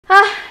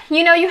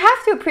you know, you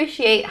have to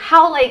appreciate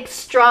how like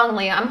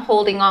strongly I'm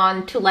holding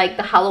on to like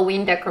the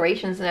Halloween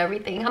decorations and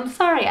everything. I'm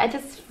sorry, I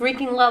just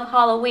freaking love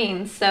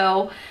Halloween,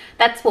 so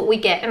that's what we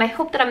get. And I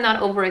hope that I'm not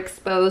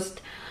overexposed.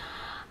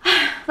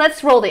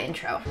 Let's roll the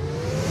intro.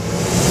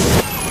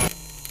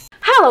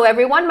 Hello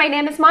everyone, my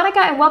name is Monica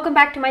and welcome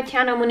back to my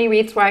channel Mooni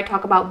Reads, where I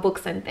talk about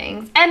books and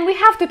things. And we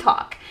have to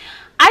talk.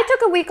 I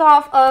took a week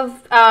off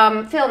of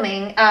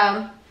filming,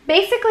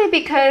 basically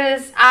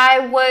because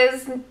I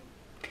was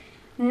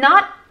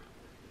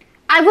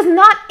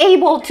not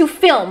able to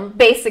film,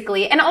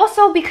 basically, and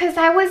also because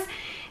I was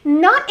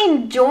not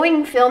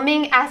enjoying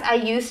filming as I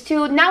used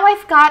to. Now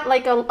I've got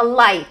like a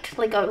light,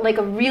 like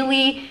a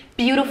really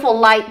beautiful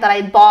light that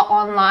I bought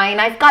online.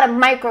 I've got a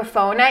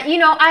microphone.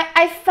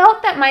 I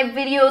felt that my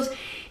videos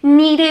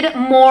needed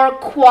more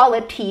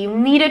quality,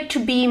 needed to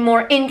be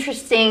more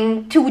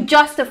interesting to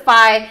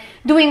justify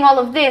doing all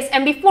of this.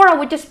 And before I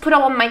would just put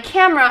on my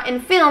camera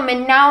and film,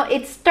 and now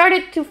it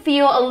started to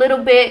feel a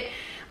little bit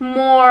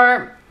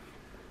more,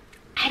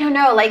 I don't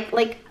know, like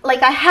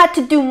I had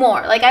to do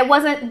more, like I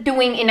wasn't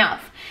doing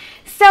enough.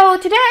 So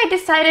today I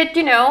decided,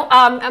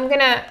 I'm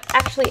gonna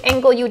actually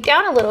angle you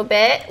down a little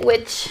bit,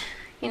 which,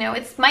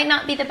 it might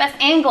not be the best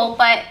angle,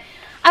 but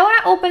I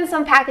want to open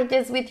some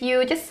packages with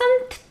you, just some,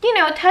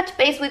 touch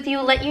base with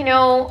you, let you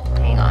know,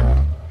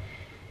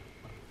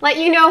 let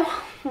you know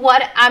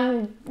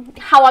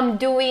how I'm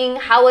doing,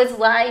 how is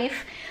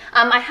life.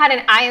 I had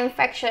an eye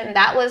infection,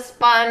 that was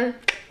fun.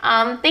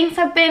 Things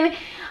have been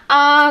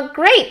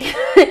great.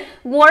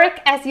 Work,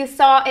 as you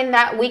saw in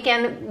that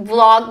weekend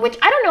vlog, which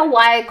I don't know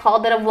why I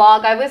called it a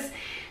vlog. I was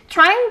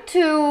trying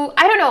to,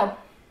 I don't know,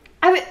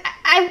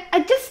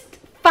 I just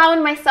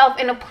found myself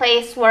in a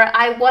place where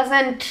I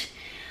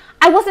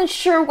wasn't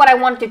sure what I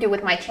wanted to do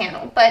with my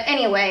channel. But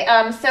anyway,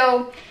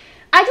 so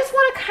I just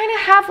want to kind of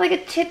have like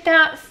a sit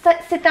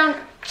down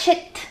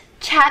chit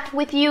chat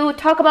with you,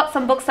 talk about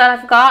some books that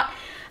I've got.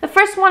 The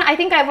first one, I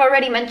think I've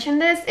already mentioned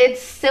this.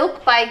 It's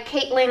Silk by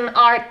Caitlin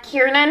R.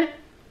 Kiernan.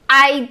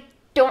 I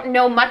don't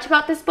know much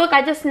about this book.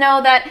 I just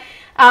know that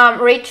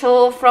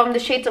Rachel from the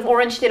Shades of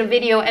Orange did a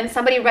video and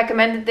somebody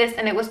recommended this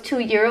and it was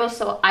 €2,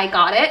 so I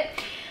got it.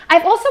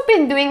 I've also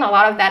been doing a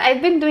lot of that.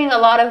 I've been doing a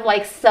lot of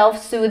like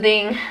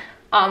self-soothing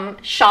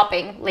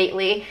shopping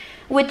lately,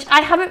 which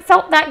I haven't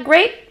felt that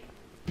great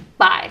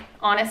by,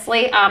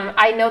 honestly.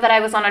 I know that I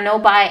was on a no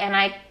buy and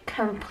I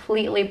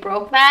completely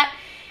broke that.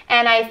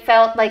 And I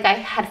felt like I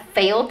had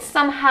failed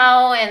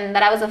somehow and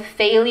that I was a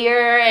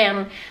failure,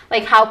 and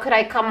like how could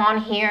I come on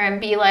here and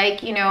be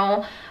like,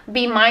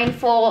 be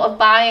mindful of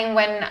buying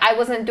when I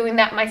wasn't doing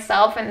that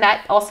myself. And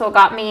that also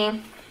got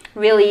me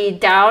really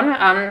down.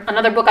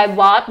 Another book I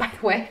bought, by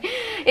the way,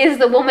 is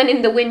The Woman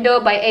in the Window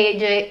by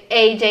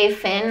A.J.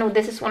 Finn.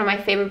 This is one of my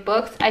favorite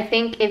books. I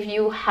think if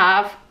you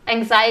have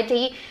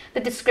anxiety, the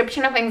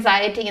description of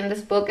anxiety in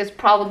this book is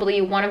probably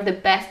one of the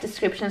best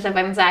descriptions of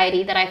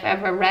anxiety that I've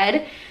ever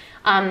read.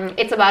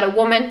 It's about a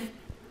woman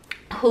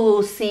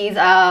who sees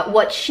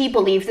what she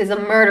believes is a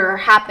murder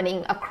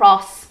happening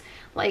across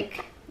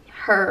like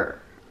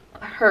her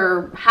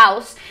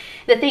house.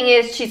 The thing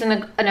is, she's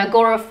an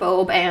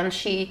agoraphobe and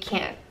she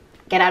can't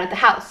get out of the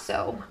house.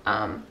 So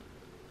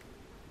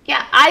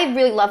yeah, I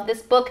really love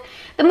this book.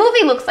 The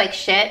movie looks like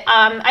shit.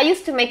 I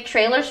used to make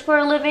trailers for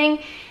a living,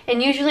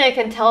 and usually I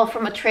can tell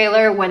from a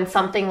trailer when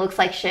something looks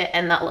like shit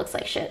and not looks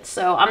like shit.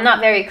 So I'm not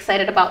very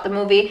excited about the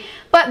movie.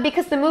 But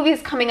because the movie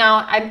is coming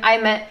out,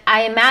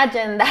 I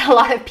imagine that a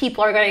lot of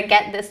people are going to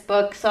get this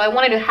book. So I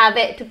wanted to have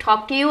it to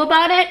talk to you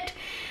about it.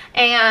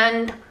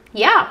 And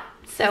yeah,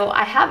 so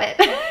I have it.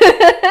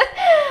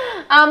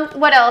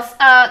 What else?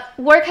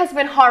 Work has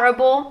been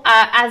horrible,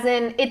 as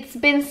in it's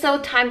been so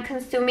time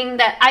consuming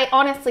that I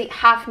honestly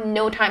have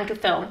no time to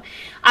film.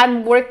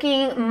 I'm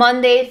working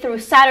Monday through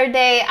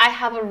Saturday. I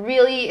have a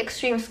really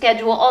extreme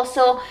schedule.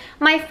 Also,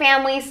 my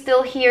family's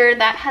still here.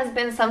 That has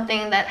been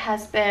something that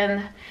has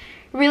been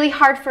really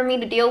hard for me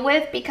to deal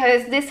with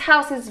because this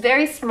house is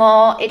very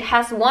small. It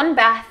has one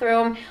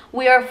bathroom.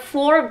 We are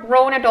 4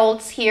 grown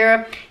adults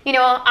here.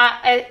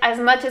 As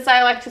much as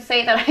I like to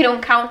say that I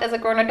don't count as a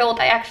grown adult,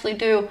 I actually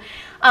do.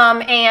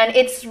 And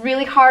it's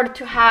really hard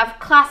to have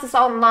classes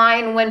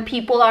online when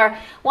people are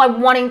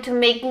wanting to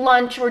make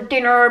lunch or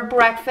dinner or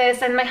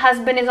breakfast, and my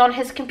husband is on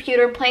his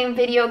computer playing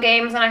video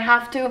games, and I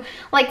have to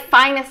like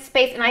find a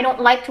space, and I don't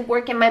like to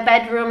work in my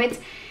bedroom.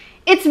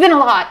 It's been a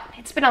lot.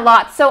 It's been a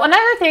lot. So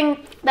another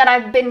thing that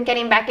I've been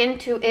getting back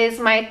into is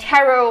my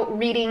tarot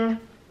reading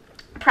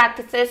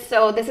practices.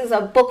 So this is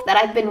a book that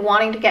I've been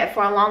wanting to get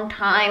for a long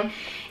time,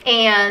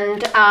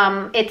 and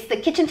it's The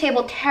Kitchen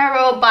Table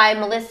Tarot by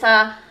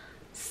Melissa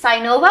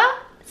Cynova.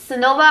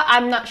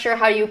 I'm not sure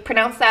how you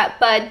pronounce that,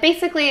 but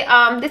basically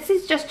this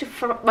is just to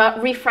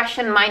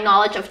refreshen my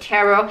knowledge of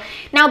tarot.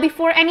 Now,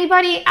 before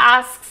anybody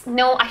asks,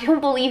 no, I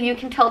don't believe you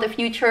can tell the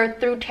future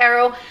through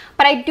tarot,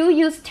 but I do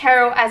use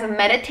tarot as a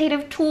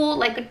meditative tool,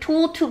 like a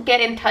tool to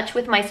get in touch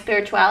with my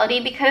spirituality,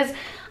 because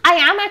I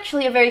am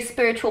actually a very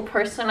spiritual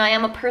person. I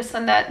am a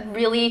person that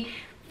really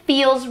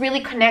feels really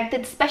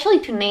connected, especially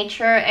to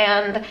nature,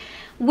 and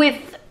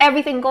with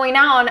everything going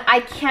on,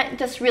 I can't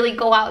just really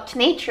go out to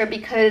nature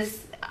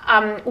because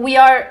we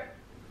are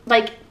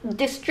like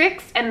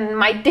districts, and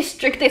my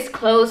district is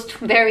closed,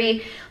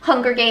 very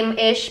Hunger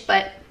Game-ish,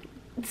 but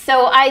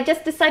so I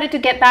just decided to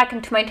get back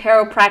into my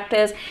tarot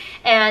practice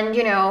and,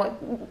 you know,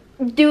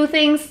 do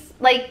things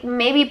like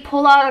maybe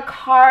pull out a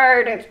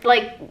card,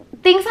 like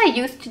things I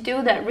used to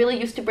do that really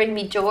used to bring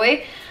me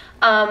joy.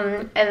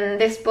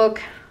 And this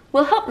book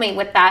will help me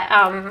with that.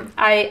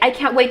 I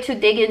can't wait to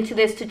dig into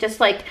this, to just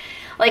like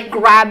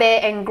grab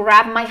it and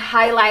grab my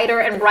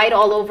highlighter and write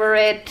all over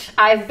it.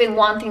 I've been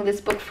wanting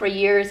this book for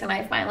years and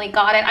I finally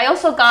got it. I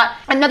also got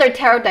another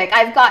tarot deck.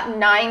 I've got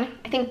 9,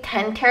 I think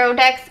 10 tarot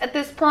decks at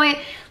this point.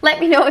 Let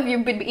me know if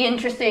you would be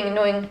interested in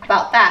knowing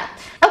about that.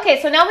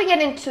 Okay, so now we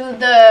get into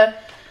the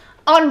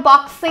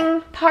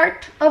unboxing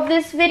part of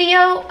this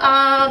video.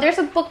 There's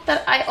a book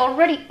that I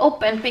already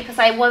opened because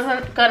I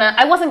wasn't gonna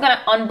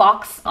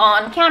unbox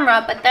on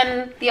camera, but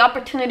then the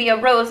opportunity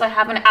arose. I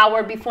have an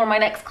hour before my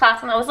next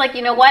class and I was like,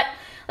 you know what?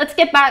 Let's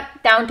get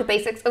back down to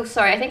basics. Oh,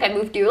 sorry, I think I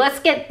moved you. Let's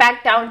get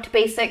back down to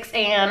basics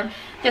and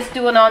just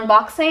do an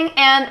unboxing.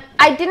 And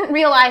I didn't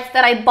realize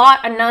that I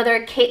bought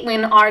another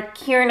Caitlin R.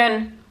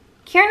 Kiernan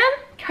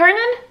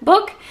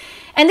book.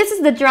 And this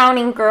is The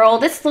Drowning Girl.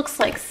 This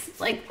looks like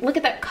look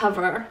at that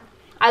cover.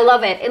 I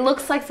love it. It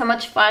looks like so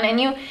much fun.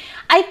 And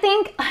I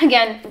think,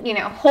 again, you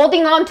know,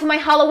 holding on to my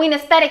Halloween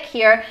aesthetic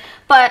here,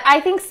 but I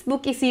think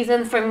spooky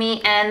season for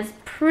me ends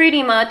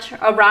pretty much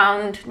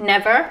around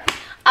never.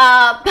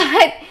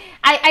 But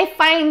I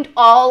find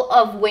all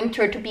of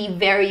winter to be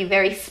very,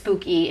 very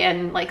spooky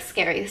and like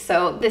scary.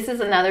 So this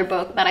is another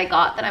book that I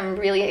got that I'm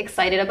really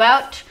excited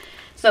about.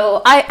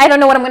 So I don't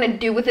know what I'm going to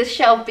do with this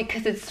shelf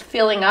because it's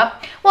filling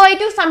up. Well, I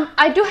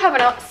do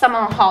have some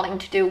unhauling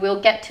to do. We'll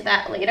get to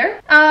that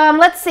later.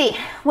 Let's see.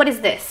 What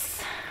is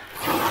this?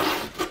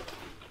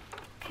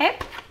 Okay.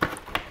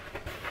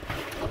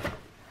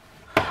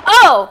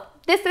 Oh,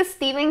 this is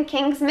Stephen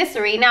King's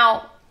Misery.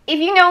 Now, if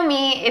you know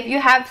me, if you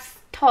have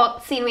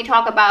seen me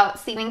talk about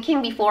Stephen King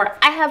before,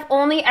 I have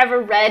only ever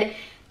read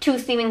 2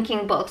 Stephen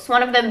King books.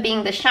 One of them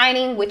being The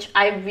Shining, which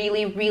I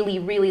really, really,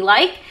 really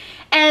like.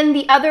 And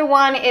the other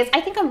one is,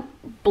 I think I'm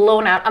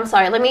blown out. I'm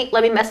sorry, let me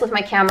mess with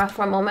my camera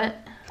for a moment.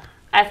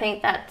 I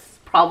think that's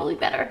probably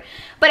better.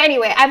 But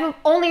anyway, I've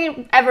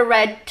only ever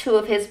read 2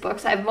 of his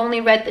books. I've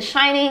only read The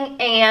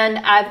Shining, and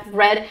I've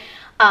read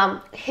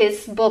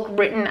his book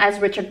written as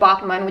Richard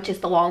Bachman, which is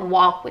The Long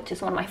Walk, which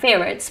is one of my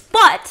favorites.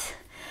 But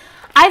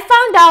I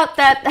found out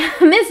that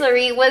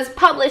Misery was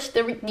published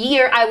the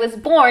year I was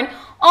born,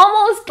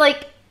 almost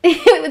like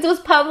it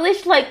was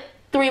published like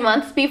 3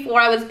 months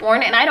before I was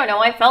born, and I don't know,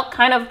 I felt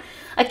kind of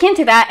akin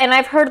to that, and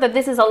I've heard that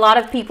this is a lot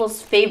of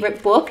people's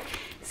favorite book,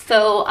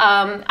 so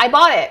I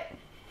bought it.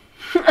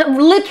 I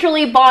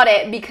literally bought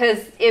it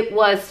because it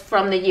was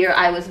from the year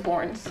I was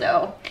born,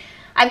 so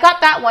I've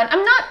got that one.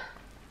 I'm not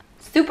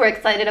super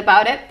excited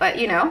about it, but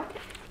you know,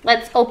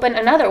 let's open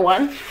another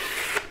one. Here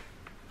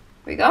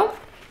we go.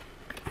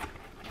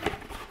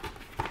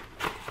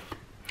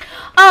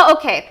 Oh,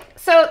 okay.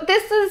 So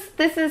this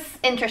is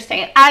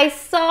interesting. I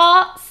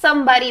saw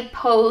somebody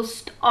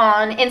post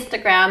on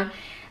Instagram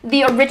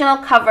the original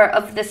cover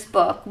of this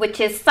book, which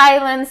is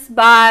Silence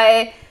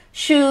by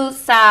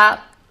Shusako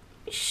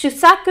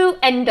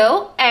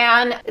Endo,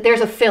 and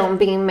there's a film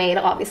being made.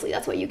 Obviously,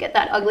 that's why you get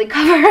that ugly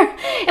cover. Well,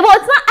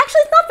 it's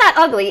not that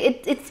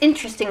ugly. It's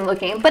interesting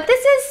looking. But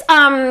this is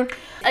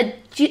a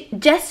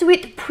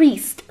Jesuit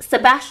priest,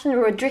 Sebastian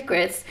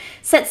Rodriguez,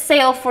 set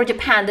sail for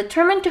Japan,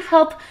 determined to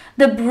help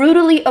the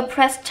brutally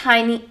oppressed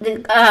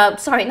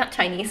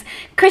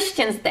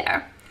Christians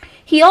there.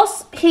 He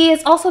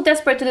is also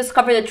desperate to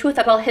discover the truth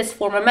about his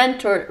former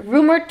mentor,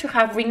 rumored to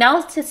have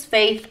renounced his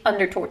faith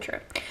under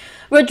torture.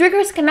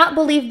 Rodriguez cannot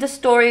believe the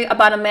story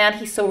about a man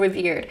he so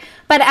revered,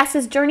 but as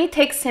his journey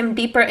takes him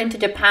deeper into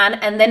Japan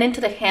and then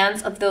into the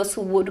hands of those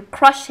who would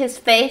crush his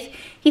faith,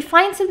 he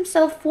finds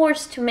himself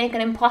forced to make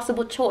an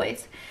impossible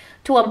choice: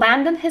 to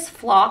abandon his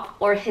flock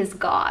or his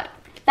God.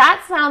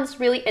 That sounds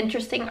really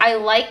interesting. I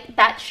like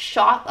that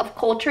shock of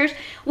cultures.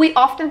 We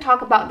often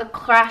talk about the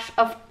clash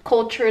of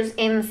cultures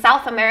in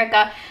South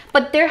America,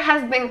 but there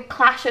has been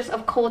clashes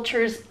of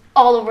cultures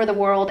all over the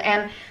world,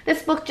 and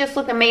this book just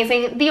looked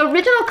amazing. The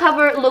original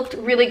cover looked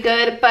really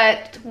good,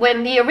 but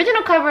when the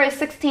original cover is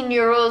 16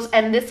 euros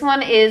and this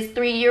one is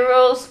 3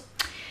 euros,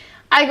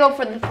 I go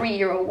for the 3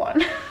 euro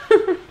one.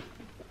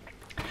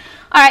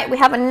 All right, we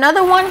have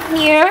another one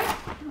here.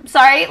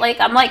 Sorry,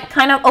 I'm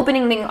kind of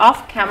opening things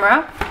off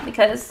camera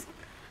because,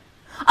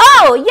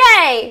 oh,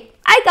 yay!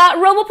 I got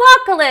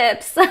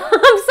Robocalypse. I'm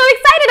so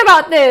excited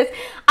about this.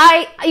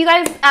 You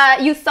guys,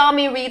 you saw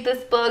me read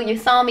this book, you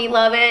saw me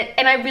love it,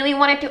 and I really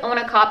wanted to own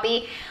a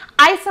copy.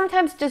 I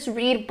sometimes just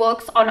read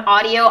books on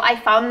audio. I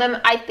found them,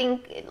 I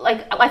think,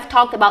 I've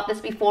talked about this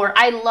before.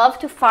 I love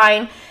to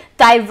find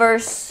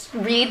diverse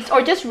reads,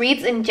 or just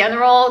reads in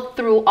general,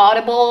 through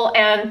Audible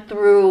and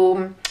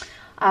through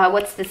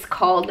what's this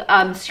called,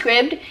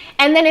 Scribd.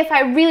 And then if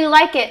I really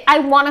like it, I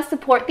want to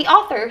support the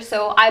author,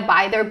 so I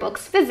buy their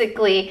books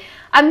physically.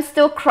 I'm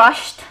still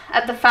crushed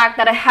at the fact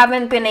that I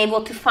haven't been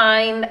able to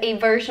find a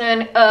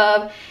version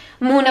of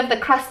Moon of the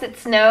Crusted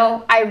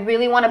Snow. I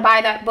really want to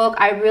buy that book.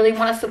 I really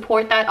want to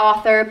support that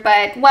author,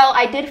 but well,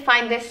 I did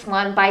find this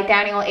one by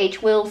Daniel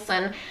H.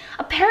 Wilson.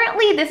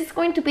 Apparently this is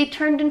going to be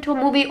turned into a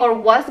movie, or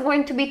was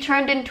going to be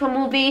turned into a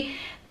movie,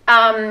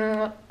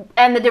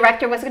 and the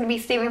director was going to be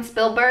Steven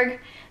Spielberg.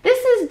 This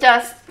is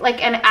just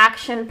like an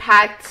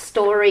action-packed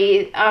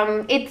story.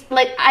 It's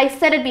like I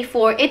said it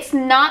before, it's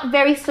not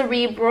very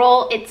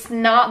cerebral, it's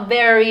not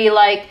very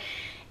like,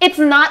 it's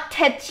not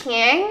Ted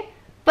Chiang,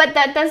 but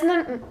that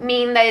doesn't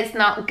mean that it's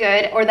not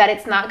good or that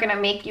it's not gonna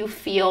make you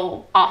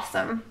feel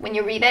awesome when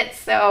you read it.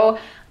 So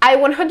I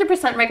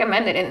 100%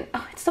 recommend it, and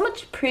oh, it's so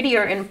much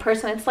prettier in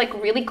person. It's like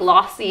really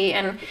glossy,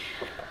 and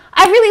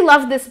I really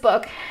love this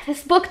book.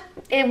 This book,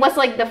 it was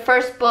like the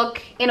first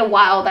book in a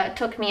while that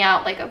took me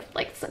out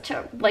such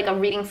a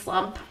reading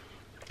slump.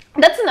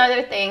 That's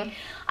another thing.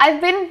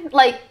 I've been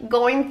like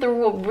going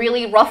through a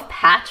really rough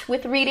patch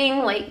with reading.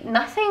 Like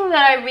nothing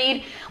that I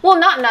read, well,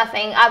 not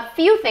nothing, a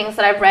few things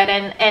that I've read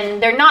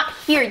and they're not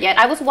here yet.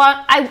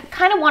 I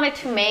kind of wanted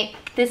to make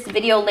this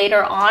video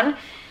later on,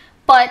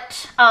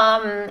 but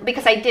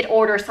because I did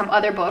order some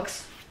other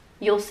books,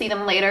 you'll see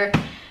them later.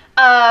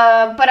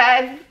 But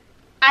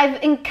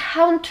I've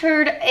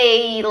encountered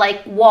a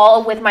like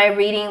wall with my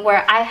reading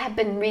where I have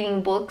been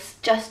reading books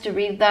just to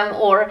read them,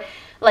 or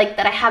like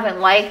that I haven't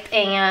liked,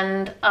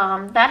 and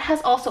that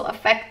has also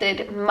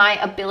affected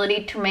my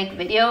ability to make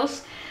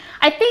videos.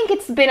 I think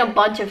it's been a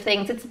bunch of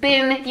things. It's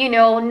been, you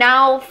know,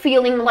 now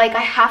feeling like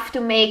I have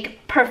to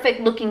make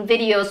perfect looking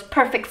videos,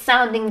 perfect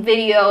sounding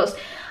videos.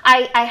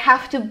 I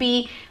have to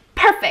be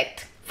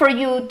perfect for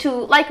you to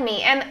like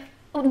me. And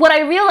what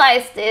I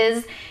realized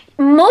is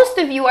most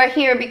of you are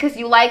here because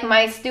you like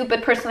my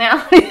stupid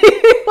personality,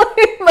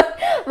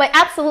 my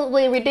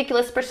absolutely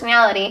ridiculous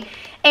personality.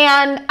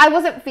 And I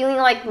wasn't feeling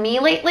like me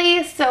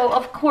lately, so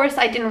of course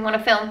I didn't want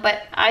to film,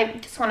 but I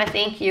just want to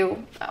thank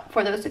you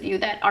for those of you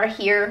that are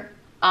here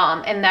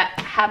and that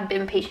have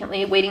been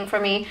patiently waiting for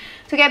me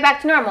to get back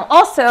to normal.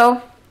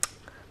 Also,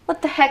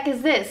 what the heck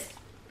is this?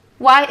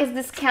 Why is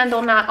this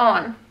candle not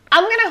on?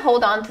 I'm gonna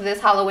hold on to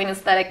this Halloween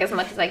aesthetic as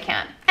much as I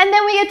can. And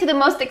then we get to the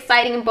most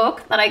exciting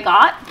book that I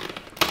got.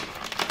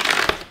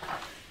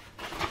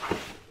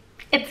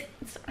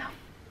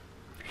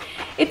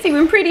 It's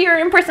even prettier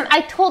in person.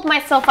 I told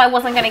myself I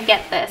wasn't gonna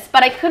get this,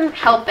 but I couldn't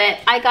help it.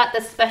 I got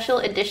the special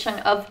edition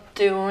of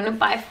Dune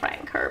by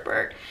Frank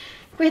Herbert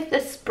with the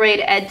sprayed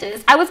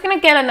edges. I was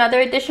gonna get another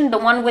edition, the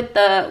one with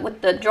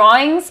the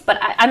drawings, but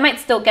I might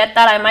still get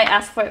that. I might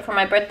ask for it for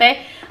my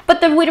birthday.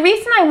 But the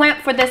reason I went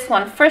for this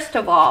one, first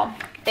of all,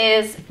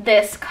 is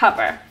this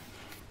cover.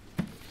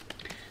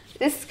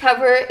 This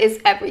cover is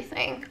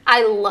everything.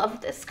 I love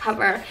this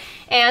cover.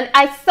 And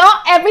I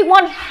saw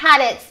everyone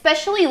had it,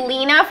 especially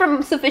Lena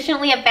from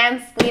Sufficiently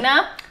Advanced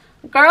Lena.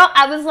 Girl,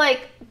 I was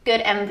like good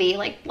envy.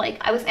 Like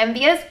I was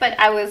envious, but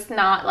I was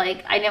not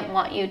like, I didn't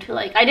want you to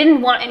like, I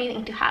didn't want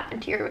anything to happen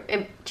to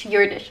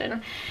your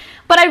edition.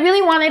 But I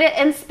really wanted it,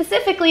 and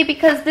specifically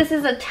because this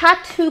is a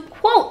tattoo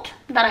quote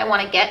that I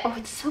want to get. Oh,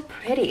 it's so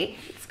pretty.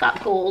 It's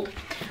got gold.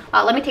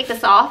 Let me take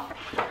this off.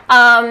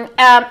 And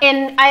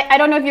I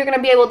don't know if you're going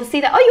to be able to see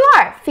that. Oh, you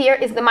are. Fear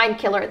is the mind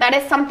killer. That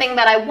is something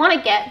that I want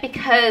to get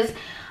because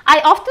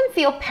I often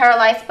feel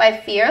paralyzed by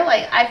fear.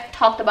 Like I've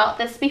talked about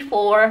this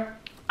before.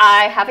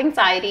 I have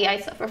anxiety. I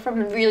suffer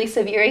from really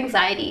severe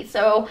anxiety.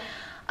 So,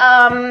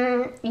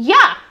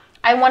 yeah,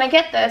 I want to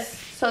get this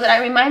so that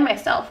I remind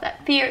myself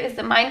that fear is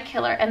the mind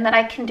killer and that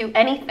I can do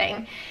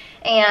anything.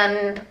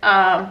 And,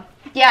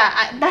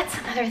 yeah, that's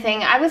another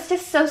thing. I was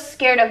just so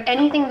scared of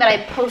anything that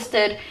I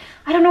posted.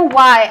 I don't know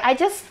why. I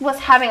just was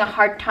having a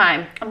hard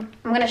time. I'm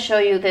going to show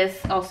you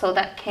this also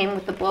that came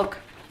with the book.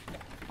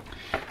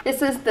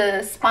 This is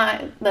the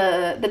spine,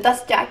 the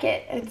dust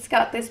jacket. It's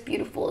got this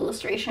beautiful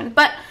illustration.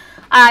 But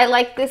I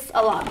like this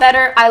a lot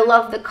better. I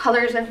love the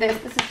colors of this.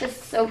 This is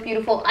just so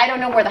beautiful. I don't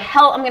know where the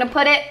hell I'm going to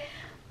put it.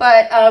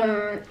 But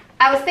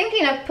I was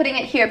thinking of putting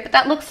it here. But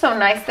that looks so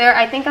nice there.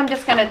 I think I'm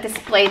just going to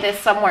display this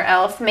somewhere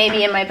else.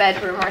 Maybe in my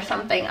bedroom or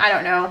something. I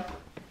don't know.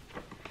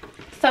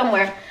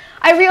 Somewhere.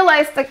 I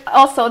realized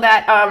also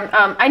that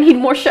I need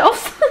more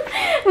shelves,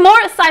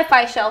 more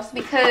sci-fi shelves,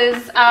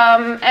 because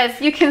as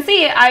you can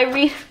see, I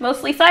read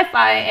mostly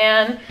sci-fi,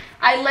 and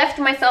I left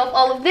myself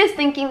all of this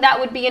thinking that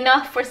would be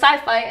enough for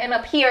sci-fi and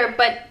up here,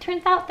 but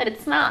turns out that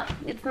it's not.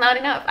 It's not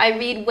enough. I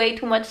read way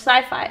too much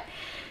sci-fi.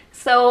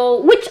 So,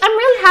 which I'm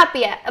really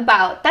happy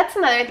about. That's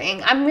another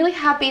thing. I'm really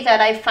happy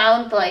that I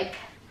found like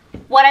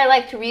what I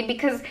like to read,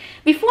 because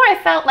before I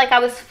felt like I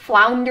was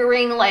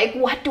floundering, like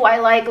what do I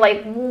like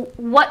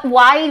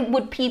why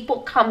would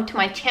people come to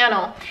my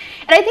channel?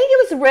 And I think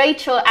it was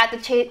Rachel at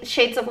the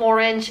Shades of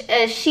Orange.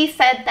 She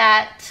said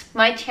that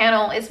my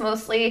channel is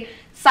mostly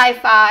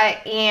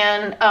sci-fi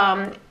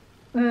and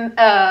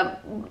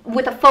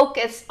with a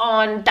focus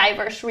on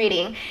diverse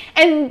reading,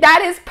 and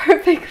that is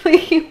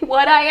perfectly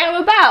what I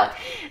am about,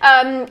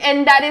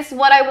 and that is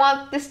what I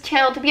want this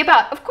channel to be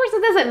about. Of course,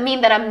 it doesn't mean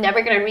that I'm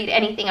never going to read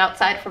anything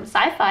outside from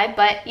sci-fi,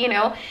 but you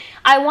know,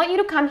 I want you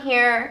to come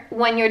here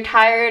when you're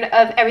tired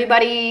of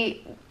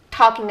everybody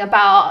talking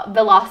about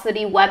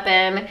Velocity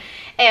Weapon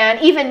and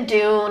even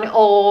Dune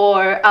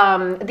or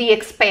The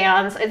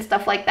Expanse and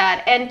stuff like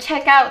that, and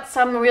check out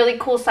some really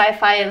cool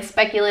sci-fi and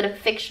speculative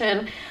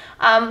fiction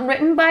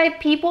written by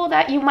people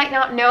that you might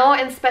not know,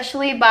 and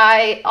especially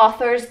by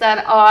authors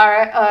that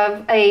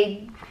are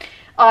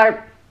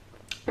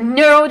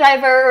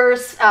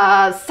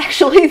neurodiverse,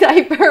 sexually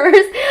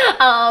diverse,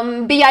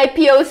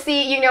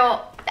 BIPOC. You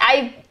know,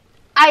 I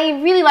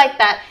really like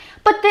that.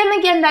 But then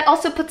again, that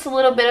also puts a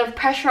little bit of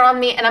pressure on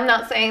me, and I'm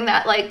not saying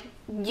that like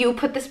you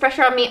put this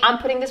pressure on me, I'm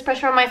putting this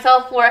pressure on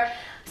myself, where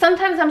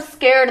sometimes I'm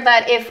scared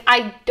that if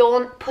I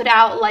don't put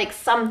out like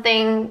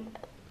something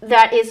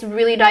that is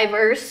really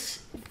diverse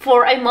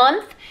for a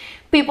month,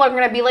 people are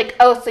going to be like,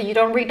 oh, so you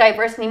don't read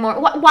diverse anymore.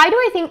 Why do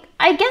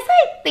I guess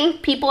I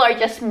think people are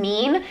just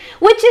mean,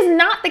 which is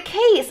not the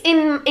case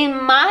in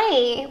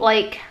my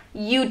like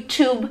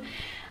YouTube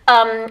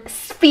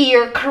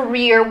sphere,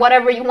 career,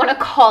 whatever you want to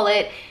call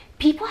it.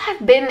 People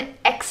have been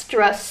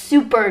extra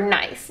super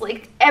nice.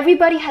 Like,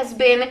 everybody has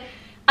been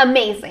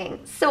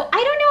amazing. So I don't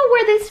know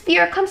where this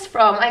fear comes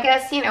from. I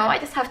guess, you know, I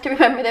just have to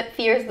remember that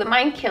fear is the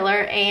mind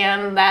killer,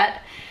 and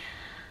that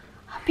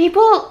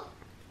people,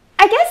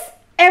 I guess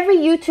every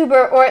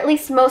YouTuber, or at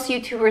least most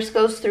YouTubers,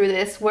 goes through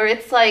this, where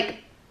it's like,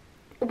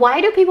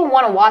 why do people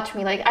want to watch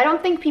me? Like, I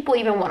don't think people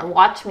even want to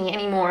watch me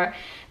anymore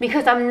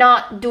because I'm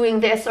not doing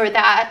this or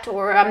that,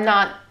 or I'm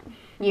not,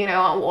 you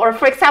know, or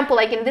for example,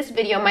 like in this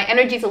video, my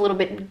energy's a little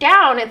bit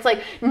down. It's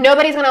like,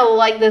 nobody's gonna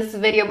like this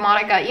video,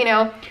 Monica, you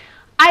know.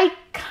 I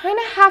kind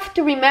of have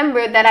to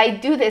remember that I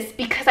do this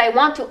because I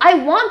want to. I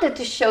wanted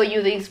to show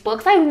you these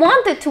books. I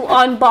wanted to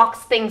unbox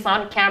things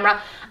on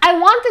camera. I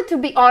wanted to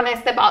be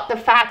honest about the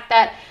fact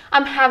that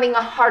I'm having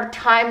a hard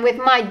time with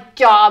my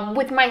job,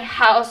 with my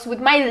house,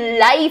 with my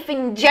life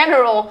in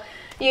general,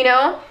 you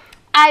know.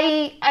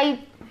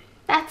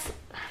 That's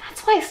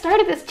why I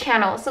started this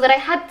channel, so that I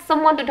had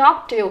someone to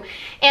talk to.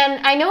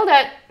 And I know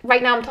that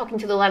right now I'm talking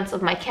to the lens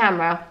of my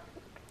camera,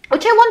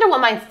 which I wonder what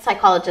my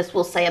psychologist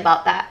will say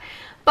about that.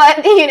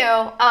 But, you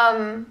know,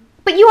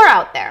 but you are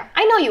out there.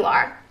 I know you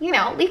are. You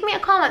know, leave me a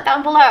comment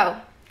down below.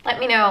 Let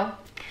me know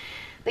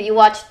that you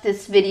watched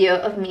this video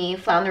of me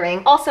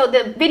floundering. Also,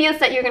 the videos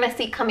that you're gonna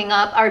see coming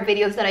up are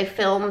videos that I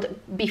filmed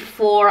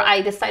before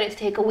I decided to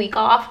take a week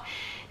off.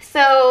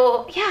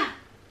 So, yeah,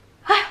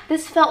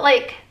 this felt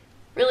like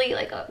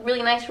a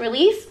really nice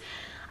release.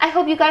 I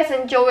hope you guys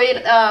enjoyed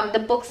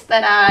the books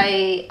that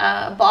I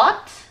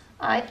bought.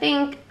 I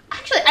think,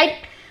 actually,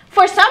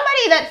 for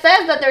somebody that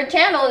says that their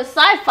channel is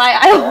sci-fi,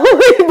 I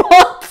only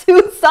bought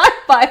 2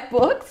 sci-fi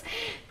books.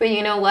 But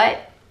you know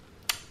what?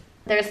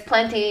 There's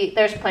plenty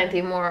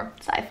more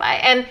sci-fi.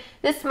 And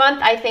this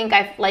month, I think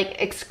I've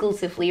like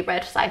exclusively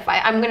read sci-fi.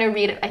 I'm gonna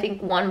read, I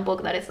think, 1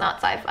 book that is not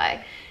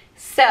sci-fi.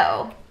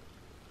 So,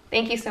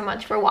 thank you so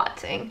much for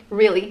watching.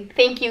 Really,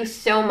 thank you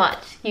so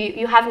much.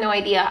 You have no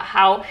idea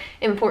how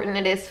important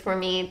it is for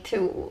me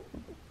to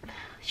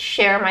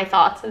share my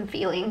thoughts and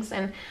feelings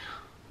and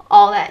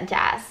all that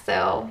jazz.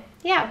 So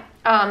yeah,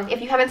 if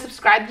you haven't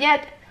subscribed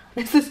yet,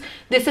 this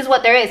is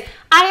what there is.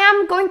 I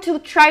am going to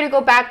try to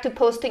go back to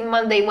posting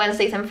Monday,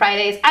 Wednesdays, and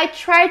Fridays. I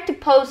tried to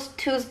post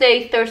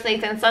Tuesdays,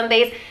 Thursdays, and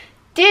Sundays.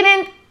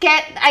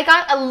 I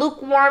got a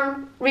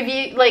lukewarm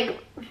review.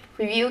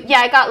 Yeah,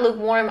 I got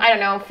lukewarm, I don't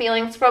know,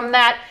 feelings from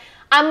that.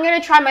 I'm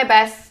gonna try my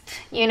best,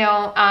 you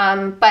know,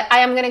 but I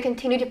am gonna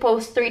continue to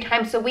post 3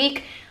 times a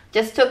week.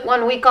 Just took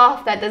 1 week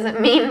off. That doesn't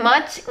mean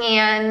much,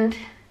 and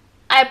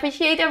I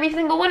appreciate every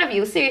single one of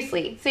you.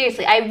 Seriously,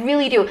 I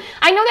really do.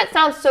 I know that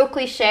sounds so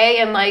cliche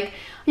and like,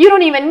 you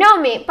don't even know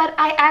me, but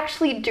I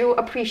actually do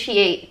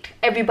appreciate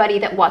everybody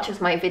that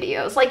watches my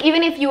videos. Like,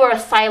 even if you are a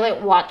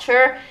silent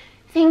watcher,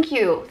 thank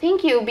you,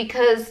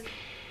 because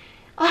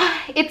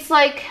it's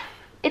like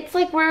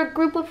we're a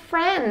group of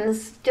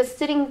friends just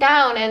sitting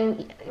down,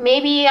 and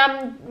maybe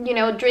I'm, you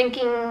know,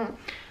 drinking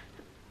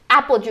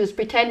apple juice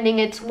pretending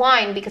it's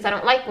wine because I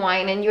don't like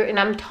wine, and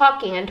I'm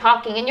talking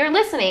and you're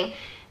listening.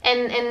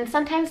 And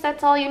sometimes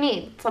that's all you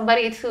need,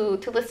 somebody to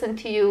listen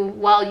to you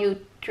while you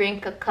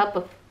drink a cup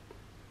of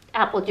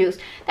apple juice.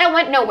 That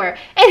went nowhere.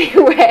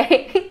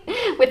 Anyway,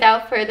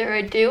 without further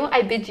ado,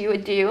 I bid you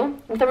adieu,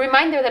 with a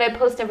reminder that I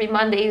post every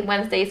Monday,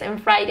 Wednesdays, and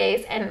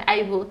Fridays, and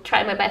I will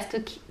try my best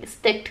to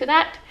stick to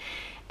that.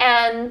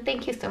 And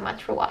thank you so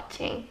much for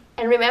watching.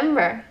 And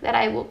remember that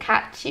I will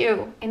catch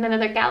you in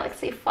another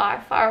galaxy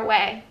far, far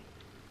away.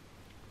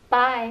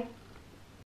 Bye.